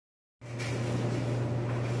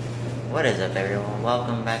What is up, everyone?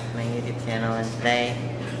 Welcome back to my YouTube channel, and today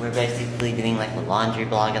we're basically doing like a laundry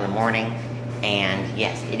vlog in the morning. And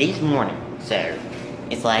yes, it is morning, so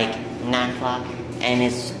it's like 9 o'clock and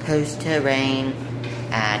it's supposed to rain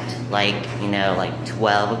at like, you know, like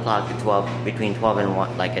 12 o'clock to 12, between 12 and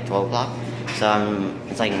 1, like at 12 o'clock. So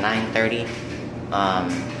it's like 9:30.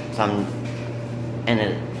 So I'm,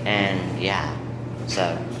 and yeah,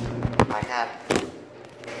 so I have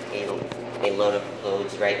a load of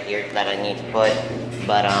clothes right here that I need to put,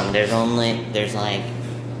 but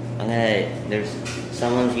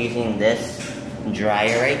someone's using this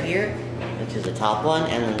dryer right here, which is the top one,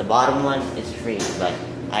 and then the bottom one is free. But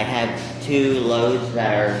I have 2 loads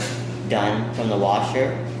that are done from the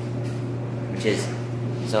washer,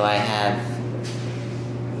 so I have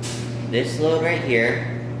this load right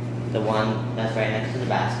here, the one that's right next to the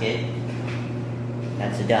basket,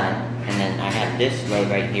 that's done, and then I have this load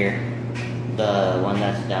right here, the one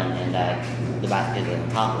that's done, and the basket is on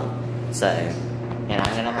top of it. So, and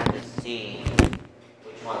I'm gonna have to see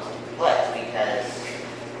which ones to put, because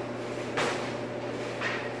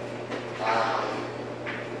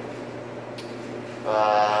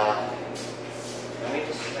let me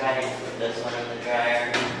just try to put this one in the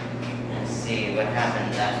dryer and see what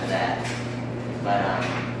happens after that. But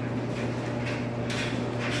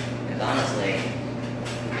because honestly,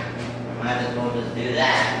 I might as well just do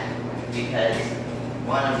that, because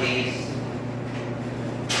one of these,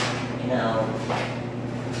 you know,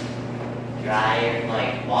 dryer,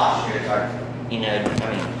 like, washers are, you know,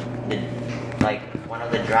 like, one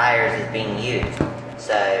of the dryers is being used.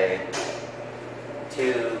 So,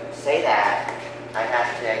 to say that, I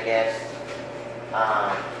have to, I guess,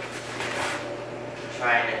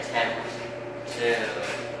 try and attempt to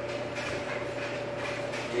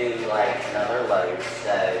do, like, another load.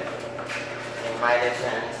 So, in my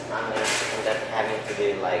defense, I'm going to end up having to do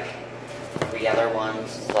like 3 other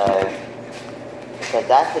ones. So, because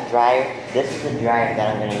that's the dryer, this is the dryer that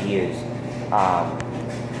I'm going to use.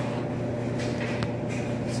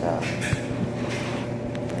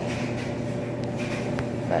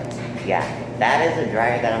 But yeah, that is the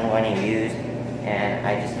dryer that I'm going to use, and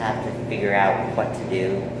I just have to figure out what to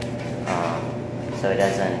do, so it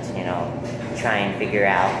doesn't, you know, try and figure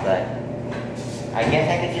out. But I guess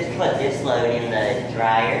I could just put this load in the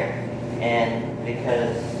dryer, and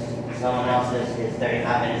because someone else's is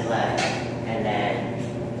 35 minutes left, and then,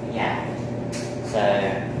 yeah, so,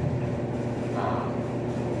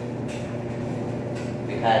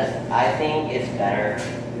 because I think it's better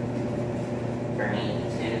for me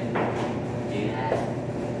to do that,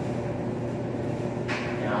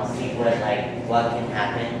 and I'll see what can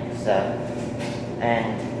happen. So,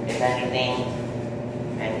 and if anything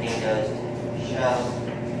goes to show,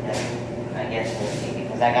 then I guess we'll see,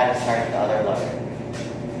 because I gotta start the other load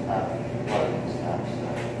and stuff.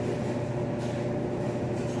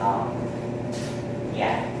 So,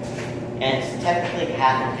 yeah, and it's technically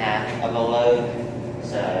half and half of a load,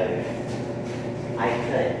 so I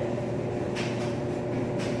could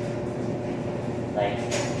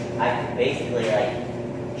basically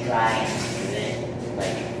try and do it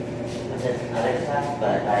with this other stuff,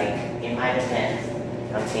 but in my defense,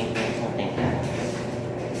 I'm thinking something else.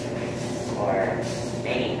 Or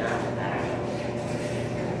maybe not, I don't know.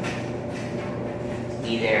 It's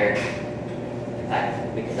either,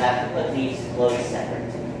 because I have to put these loads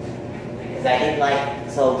separate. Because I did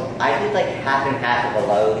half and half of a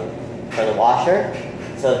load for the washer.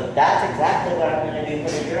 So that's exactly what I'm going to do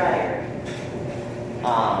for the dryer.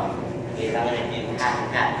 Is I'm going to do half and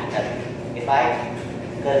half,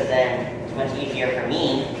 because then it's much easier for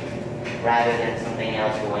me rather than something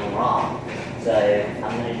else going wrong. So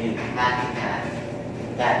I'm going to do half and half.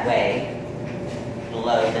 That way, the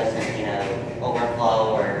load doesn't, you know,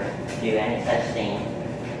 overflow or do any such thing.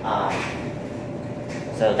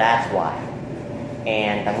 So that's why.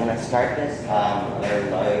 And I'm going to start this other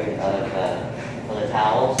load of the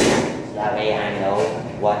towels, so that way I know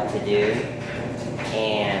what to do.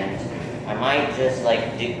 And I might just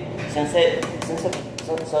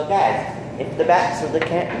so guys, if the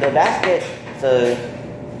basket, so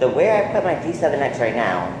the where I put my D7X right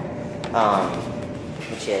now,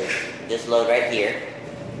 which is this load right here,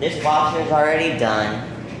 this washer is already done,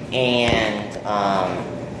 and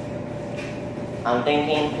I'm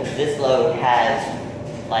thinking, because this load has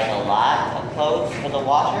a lot of clothes for the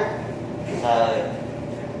washer,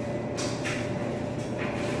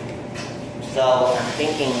 so I'm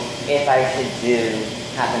thinking if I should do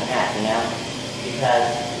half and half, you know, because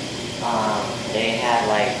they have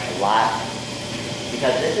a lot.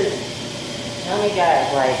 Because this is, tell me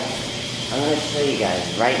guys, I'm gonna show you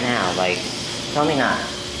guys right now, tell me not.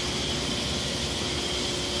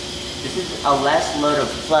 this is a less load of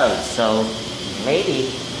clothes, so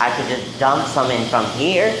maybe I could just dump some in from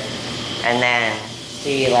here and then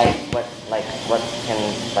see like what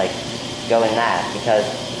can like go in that, because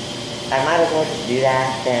I might as well just do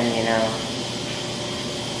that than, you know,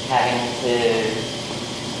 having to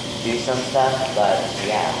do some stuff. But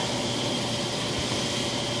yeah,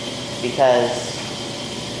 because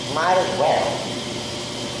might as well,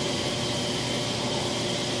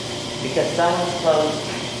 because someone's clothes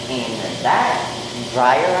in that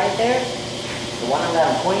dryer right there, the one that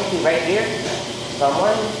I'm pointing to right here,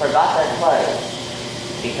 someone forgot their clothes,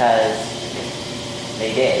 because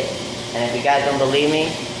they did. And if you guys don't believe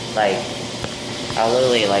me, like, I'll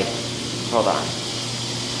literally, like, hold on.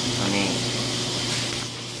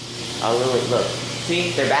 I'll literally, look. See,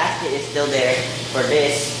 their basket is still there for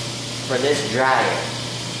this dryer.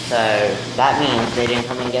 So, that means they didn't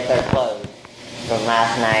come and get their clothes from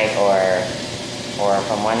last night or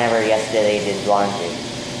from whenever yesterday they did laundry.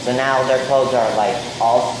 So now their clothes are, like,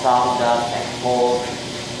 all socked up and cold.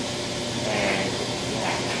 And,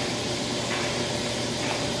 yeah.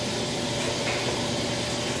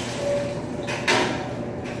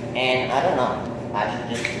 And I don't know, I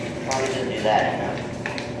should probably just do that, you know.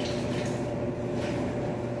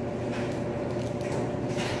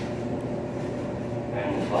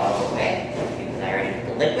 And swallow away, because I already put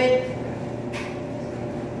the liquid.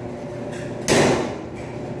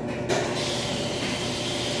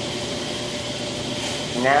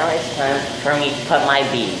 Now it's time for me to put my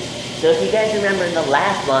beads. So if you guys remember in the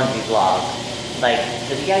last laundry vlog,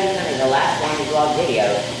 in the last laundry vlog video,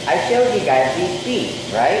 I showed you guys these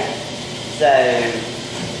beads, right? So,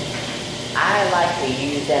 I like to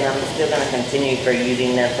use them. I'm still going to continue for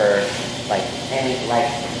using them for,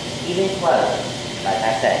 even clothes. Like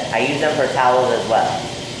I said, I use them for towels as well.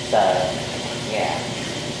 So, yeah.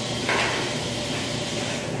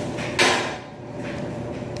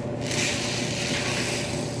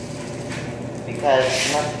 Because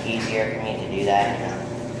it's much easier for me to do that, you know.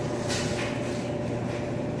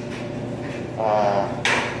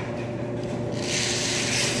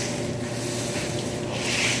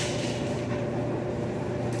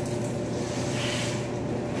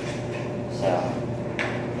 So,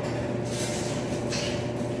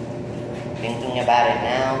 thinking about it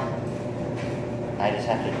now, I just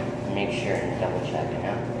have to make sure and double check, you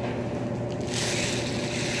know.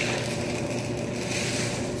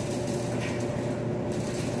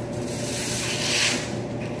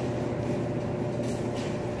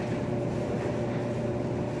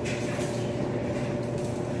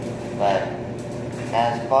 But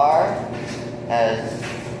as far as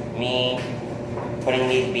me putting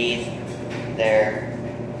these beads, they're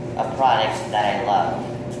a product that I love,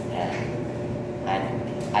 and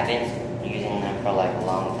I've been using them for like a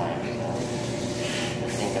long time, so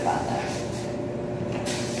just think about that.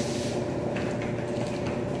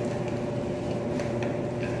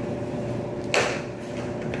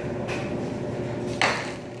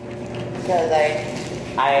 Because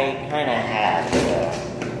I kind of have, so.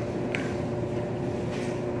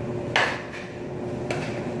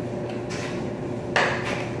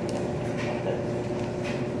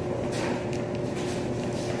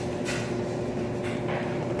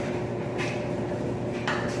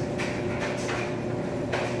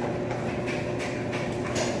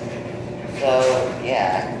 So,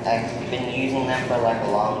 yeah, I've been using them for like a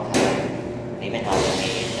long time. They've been helping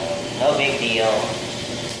me, so no big deal.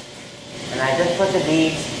 And I just put the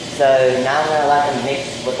beads, so now I'm going to let them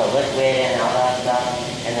mix with the liquid and all that stuff,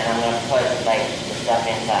 and then I'm going to put like the stuff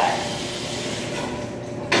inside.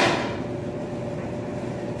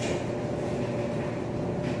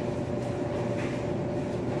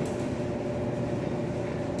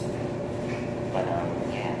 But,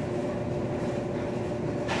 yeah.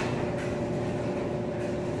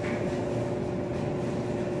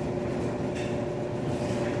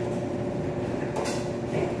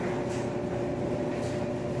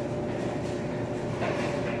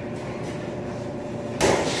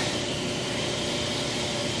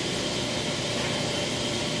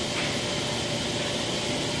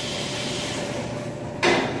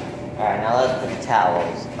 Alright, now let's put the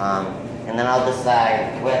towels. And then I'll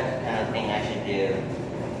decide what kind of thing I should do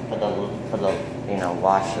for the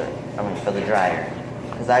washer. For the dryer.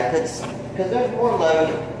 Because there's more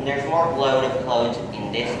load of clothes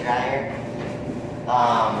in this dryer.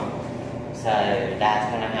 So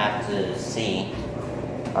that's gonna have to see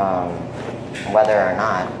whether or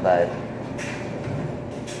not, but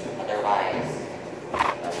otherwise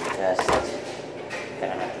I'm just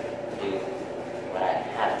gonna have to do what I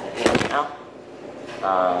have to do now.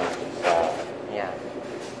 So, yeah.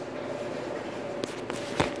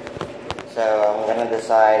 So I'm gonna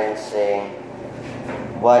decide and see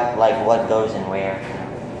what goes in where.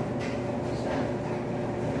 So,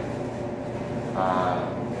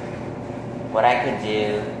 what I could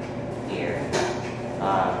do here,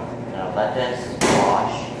 let this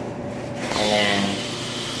wash, and then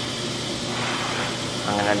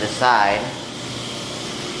I'm gonna decide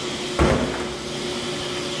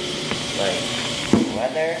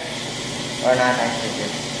whether or not I should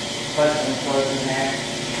just put some clothes in there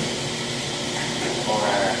or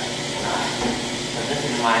not. So this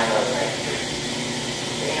is my clothes right here.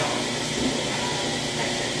 Damn.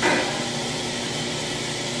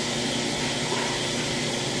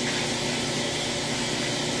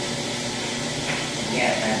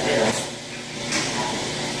 Yes, I do.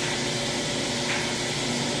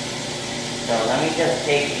 So let me just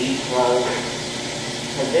take each load,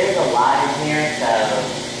 because there's a lot in here, so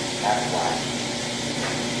that's why.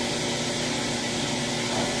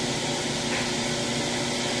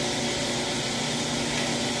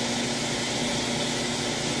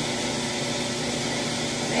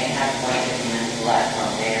 They have 20 minutes left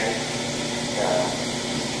on there, so.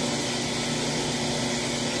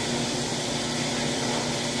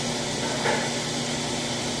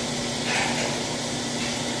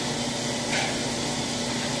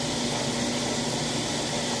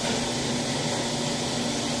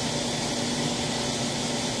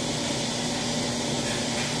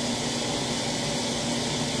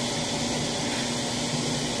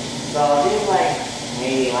 So I'll do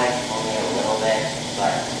maybe only a little bit,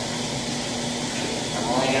 but I'm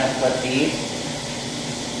only gonna put these,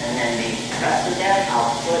 and then the rest of them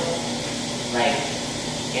I'll put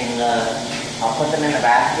I'll put them in the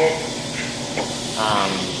basket.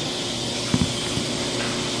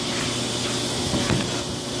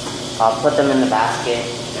 I'll put them in the basket,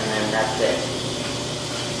 and then that's it.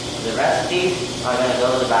 The rest of these are gonna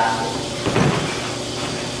go to the basket.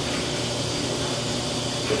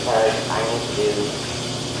 Because I need to do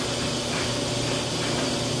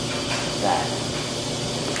that.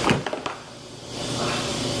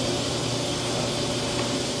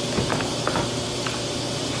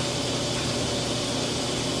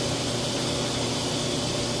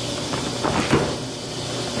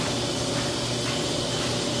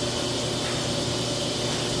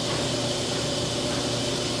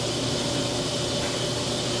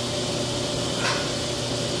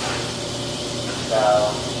 So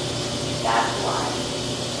that's why.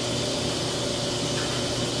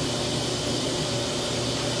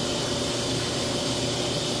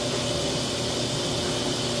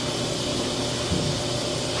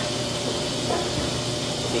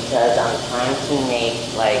 Because I'm trying to make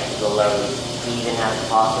the loads even as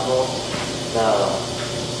possible. So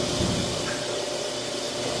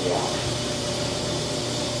yeah.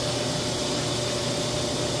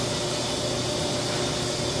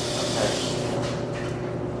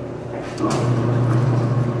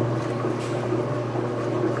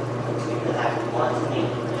 Because I want to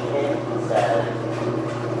make even, so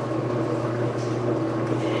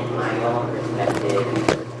in my own perspective,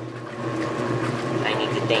 I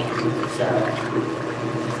need to think. So,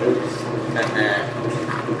 oops, I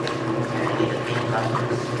need to think about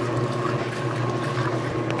this.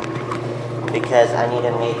 Because I need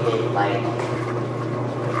to make it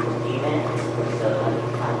even, so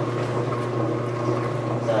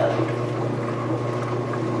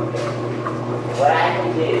what I can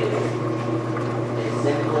do is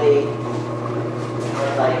simply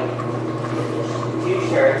put two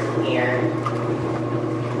shirts in here.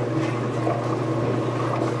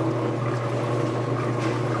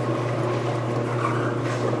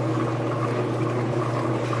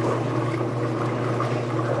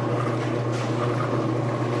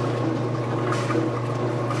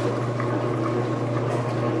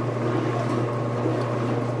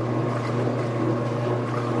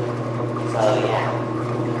 So yeah,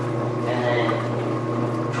 and then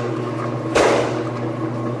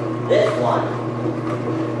this one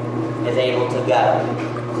is able to go.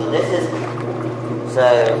 So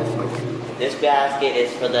this basket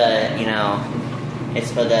is for the,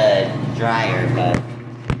 it's for the dryer, but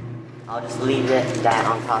I'll just leave that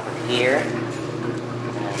on top of here,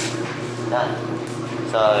 and it's done.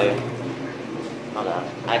 So, hold on,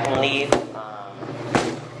 I can leave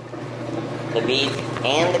the bead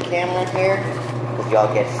and the camera here, because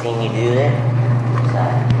y'all get to see me do it. So,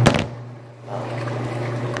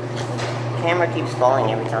 camera keeps falling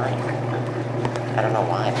every time. I don't know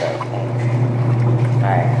why, but okay.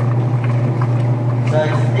 Alright. So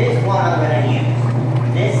it's this one I'm going to use.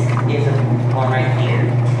 This is the one right here.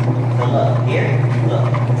 So look, here, look.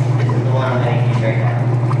 This is the one I'm going to use right now.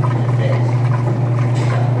 This is this.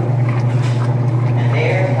 So,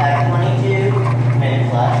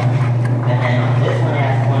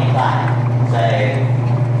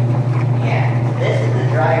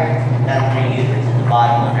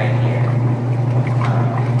 right here.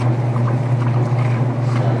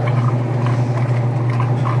 So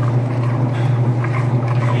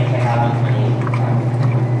let me check out on 20.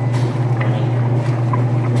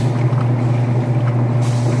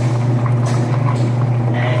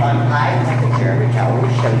 And it's on high temperature, which I will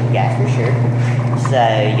show you guys for sure. So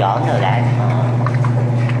y'all know that.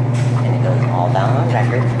 And it goes all down on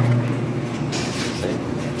record. So,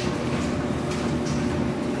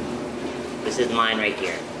 this is mine right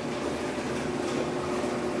here.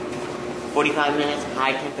 45 minutes,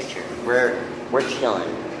 high temperature. We're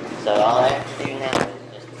chilling. So all I have to do now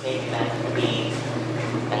is just take that speed,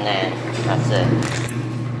 and then that's it.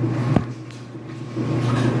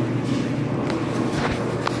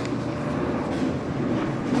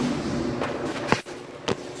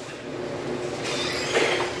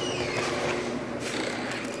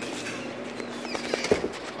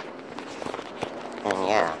 And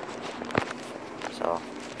yeah, so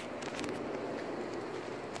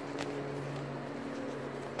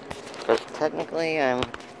but technically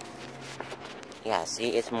yeah, see,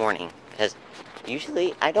 it's morning, because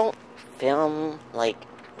usually I don't film like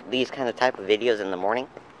these kind of type of videos in the morning,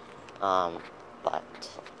 but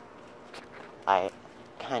I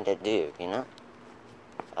kind of do, you know.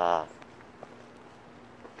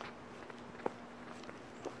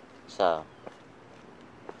 So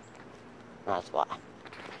that's why.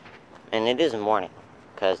 And it is morning,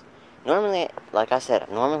 because normally, like I said,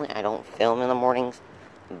 normally I don't film in the mornings,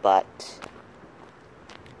 but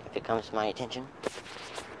if it comes to my attention,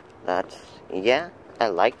 that's, yeah, I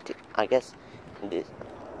like to, I guess,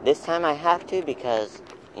 this time I have to, because,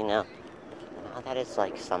 you know, now that it's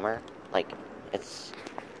like summer, like, it's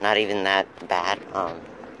not even that bad, a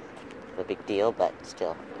big deal, but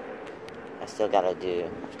still, I still gotta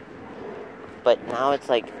do. But now it's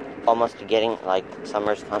like almost getting like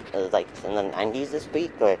summer's like in the 90s this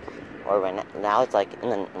week, or when now it's like in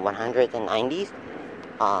the 190s,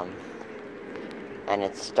 and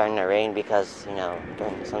it's starting to rain because, you know,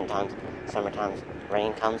 during sometimes summertime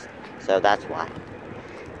rain comes, so that's why.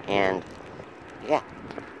 And yeah,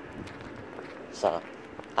 so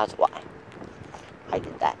that's why I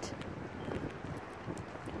did that.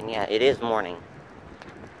 And yeah, it is morning,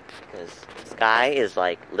 because the sky is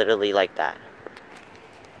like literally like that.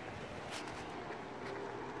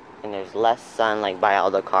 And there's less sun like by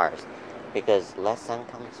all the cars, because less sun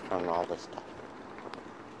comes from all this stuff.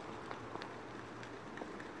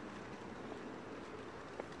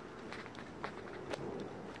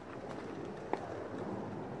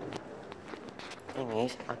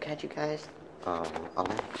 Anyways, I'll catch you guys on the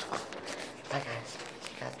next one. Bye guys.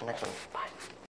 See you guys in the next one. Bye.